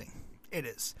embarrassing. It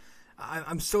is.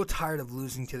 I'm so tired of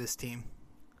losing to this team.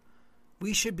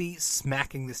 We should be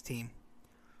smacking this team.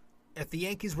 If the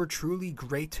Yankees were truly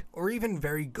great or even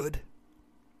very good,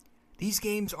 these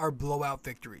games are blowout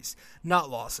victories,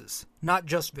 not losses, not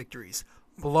just victories,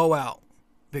 blowout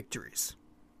victories.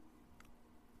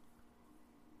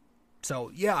 So,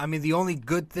 yeah, I mean, the only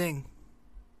good thing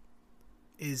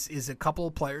is a couple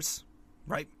of players,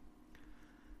 right?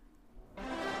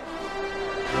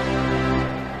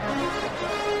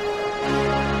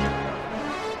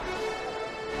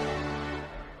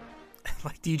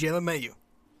 Like DJ LeMahieu.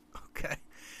 Okay.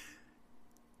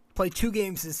 Played 2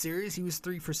 games this series. He was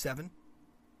 3 for 7.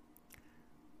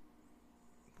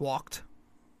 Walked.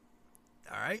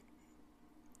 All right.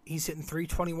 He's hitting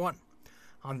 .321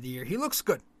 on the year. He looks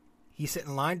good. He's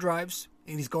hitting line drives,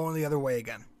 and he's going the other way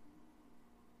again.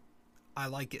 I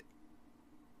like it.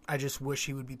 I just wish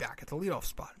he would be back at the leadoff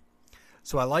spot.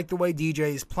 So I like the way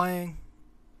DJ is playing.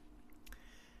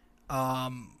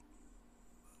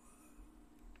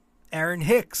 Aaron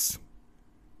Hicks.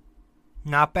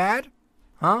 Not bad,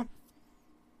 huh?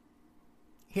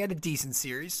 He had a decent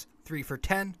series. 3 for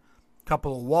 10.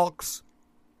 Couple of walks.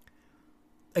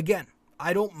 Again,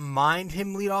 I don't mind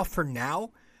him lead off for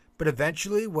now, but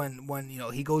eventually when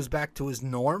he goes back to his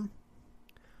norm,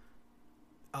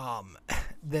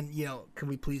 then, can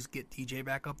we please get DJ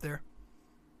back up there?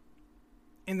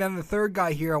 And then the third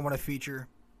guy here I want to feature,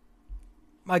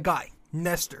 my guy,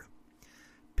 Nestor.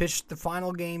 Pitched the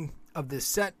final game of this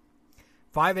set.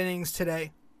 5 innings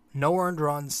today. No earned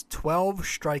runs. 12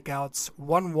 strikeouts.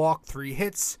 1 walk. 3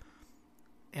 hits.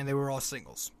 And they were all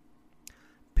singles.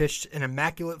 Pitched an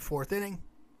immaculate 4th inning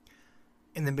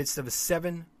in the midst of a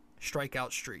 7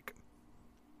 strikeout streak.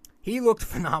 He looked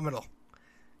phenomenal.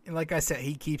 And like I said,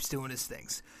 he keeps doing his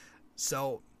things.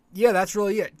 So, yeah, that's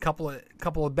really it. Couple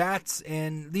of bats,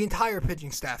 and the entire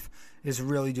pitching staff is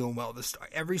really doing well.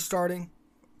 Every starting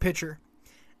pitcher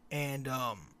and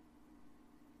the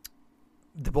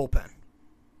bullpen.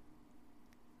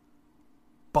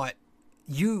 But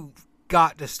you've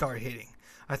got to start hitting.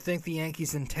 I think the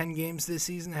Yankees in 10 games this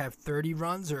season have 30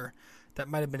 runs, or that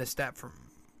might have been a stat from...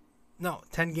 No,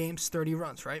 10 games, 30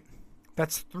 runs, right?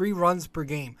 That's 3 runs per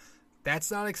game.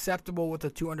 That's not acceptable with a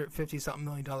 $250-something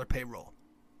million payroll.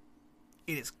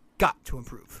 It has got to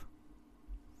improve.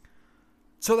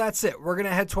 So that's it. We're going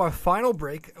to head to our final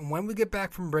break, and when we get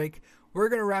back from break, we're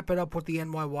going to wrap it up with the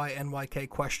NYY-NYK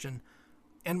question,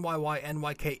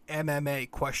 NYY-NYK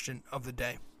MMA question of the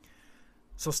day.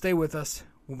 So stay with us.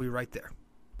 We'll be right there.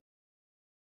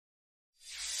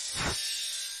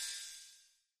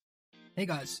 Hey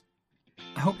guys,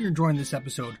 I hope you're enjoying this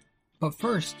episode. But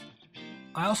first,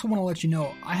 I also want to let you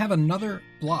know I have another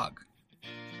blog.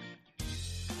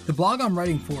 The blog I'm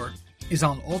writing for is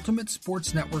on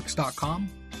UltimateSportsNetworks.com,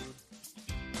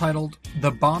 titled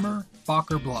The Bomber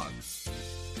Bocker Blog.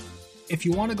 If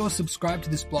you want to go subscribe to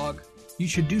this blog, you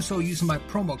should do so using my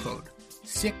promo code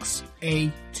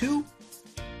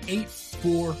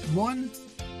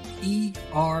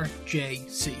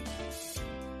 6A2841ERJC.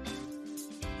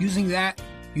 Using that,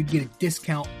 you'd get a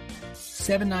discount,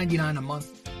 $7.99 a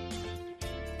month,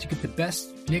 to get the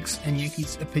best Knicks and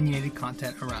Yankees opinionated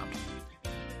content around.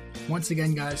 Once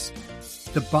again, guys,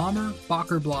 the Bomber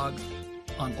Bocker Blog,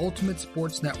 on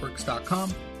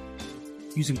ultimatesportsnetworks.com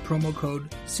using promo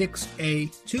code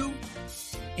 6A2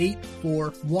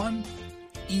 841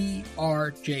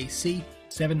 ERJC,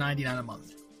 $7.99 a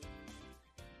month.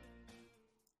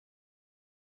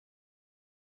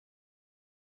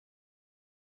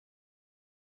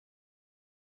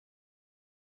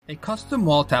 A custom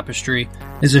wall tapestry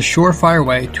is a surefire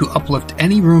way to uplift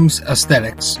any room's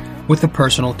aesthetics with a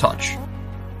personal touch.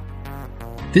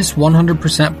 This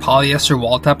 100% polyester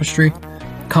wall tapestry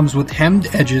comes with hemmed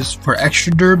edges for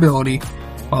extra durability,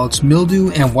 while its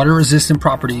mildew and water-resistant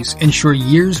properties ensure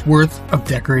years' worth of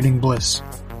decorating bliss.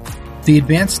 The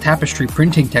advanced tapestry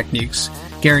printing techniques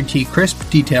guarantee crisp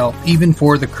detail even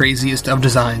for the craziest of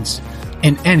designs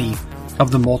in any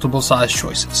of the multiple size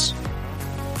choices.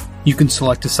 You can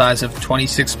select a size of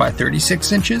 26 by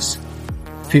 36 inches,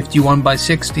 51 by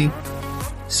 60,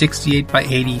 68 by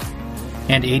 80,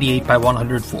 and 88 by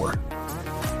 104.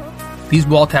 These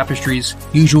wall tapestries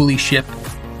usually ship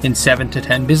in 7 to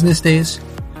 10 business days,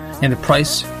 and the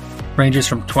price ranges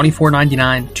from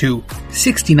 $24.99 to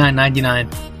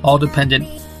 $69.99, all dependent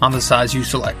on the size you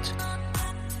select.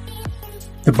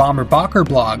 The Bomber Bacher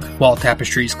blog wall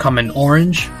tapestries come in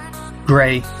orange,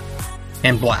 gray,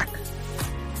 and black.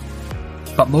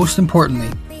 But most importantly,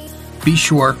 be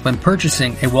sure when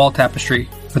purchasing a wall tapestry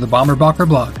for the Bomber Bacher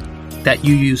blog that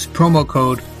you use promo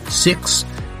code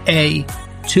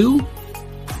 6A2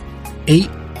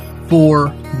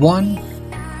 841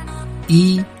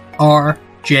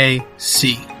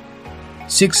 ERJC.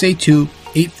 6A2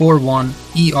 841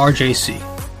 ERJC.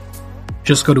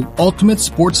 Just go to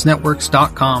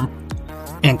ultimatesportsnetworks.com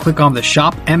and click on the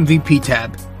Shop MVP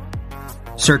tab,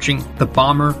 searching the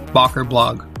Bomber Bacher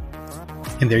blog.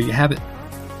 And there you have it.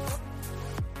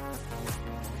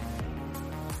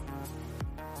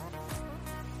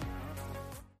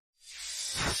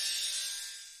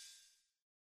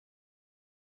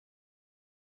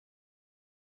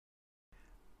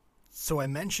 So I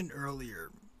mentioned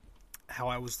earlier how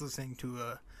I was listening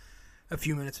to a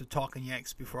few minutes of Talking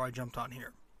Yanks before I jumped on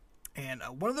here. And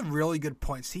one of the really good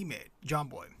points he made, John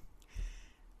Boy,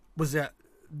 was that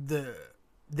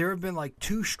there have been like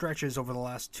 2 stretches over the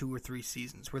last 2 or 3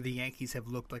 seasons where the Yankees have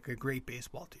looked like a great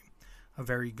baseball team, a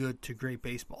very good to great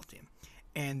baseball team.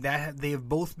 And that they have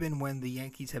both been when the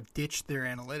Yankees have ditched their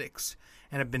analytics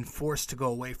and have been forced to go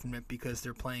away from it because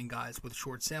they're playing guys with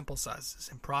short sample sizes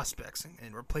and prospects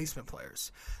and replacement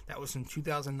players. That was in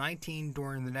 2019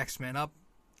 during the Next Man Up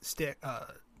stint,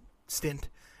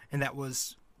 and that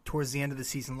was towards the end of the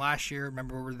season last year.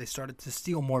 Remember where they started to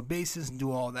steal more bases and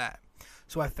do all that.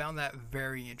 So I found that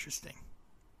very interesting.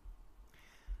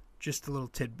 Just a little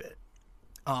tidbit.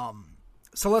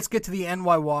 So let's get to the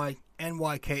NYK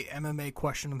MMA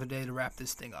question of the day to wrap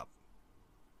this thing up.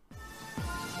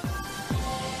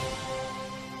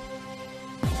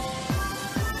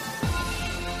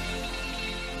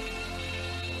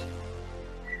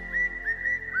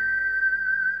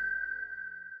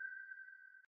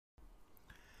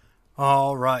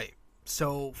 All right.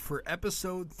 So for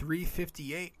episode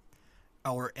 358,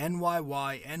 our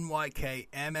NYK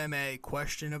MMA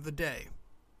question of the day: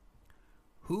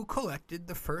 who collected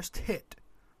the first hit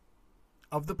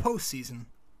of the postseason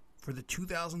for the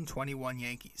 2021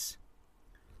 Yankees?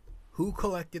 Who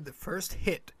collected the first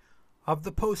hit of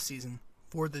the postseason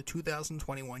for the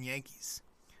 2021 Yankees?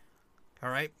 All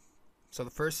right. So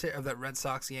the first hit of that Red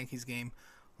Sox-Yankees game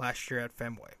last year at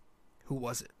Fenway. Who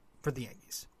was it for the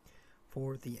Yankees?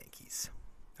 For the Yankees.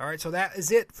 All right, so that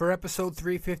is it for episode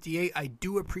 358. I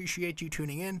do appreciate you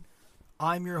tuning in.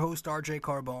 I'm your host, RJ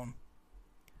Carbone.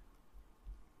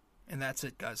 And that's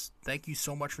it, guys. Thank you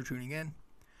so much for tuning in.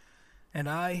 And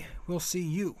I will see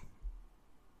you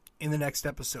in the next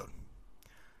episode.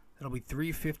 It'll be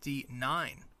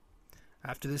 359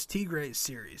 after this Tigres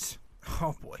series.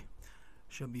 Oh, boy.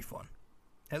 Should be fun.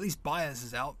 At least Baez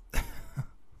is out.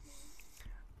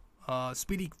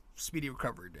 Speedy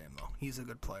recovery, damn, though. He's a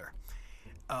good player.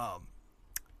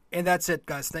 And that's it,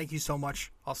 guys. Thank you so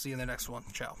much. I'll see you in the next one.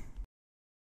 Ciao.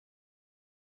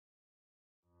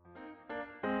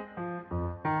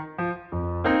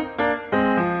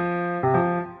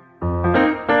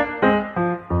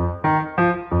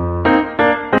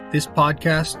 This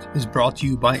podcast is brought to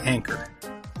you by Anchor.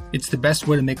 It's the best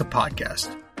way to make a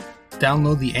podcast.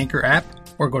 Download the Anchor app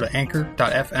or go to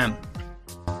anchor.fm.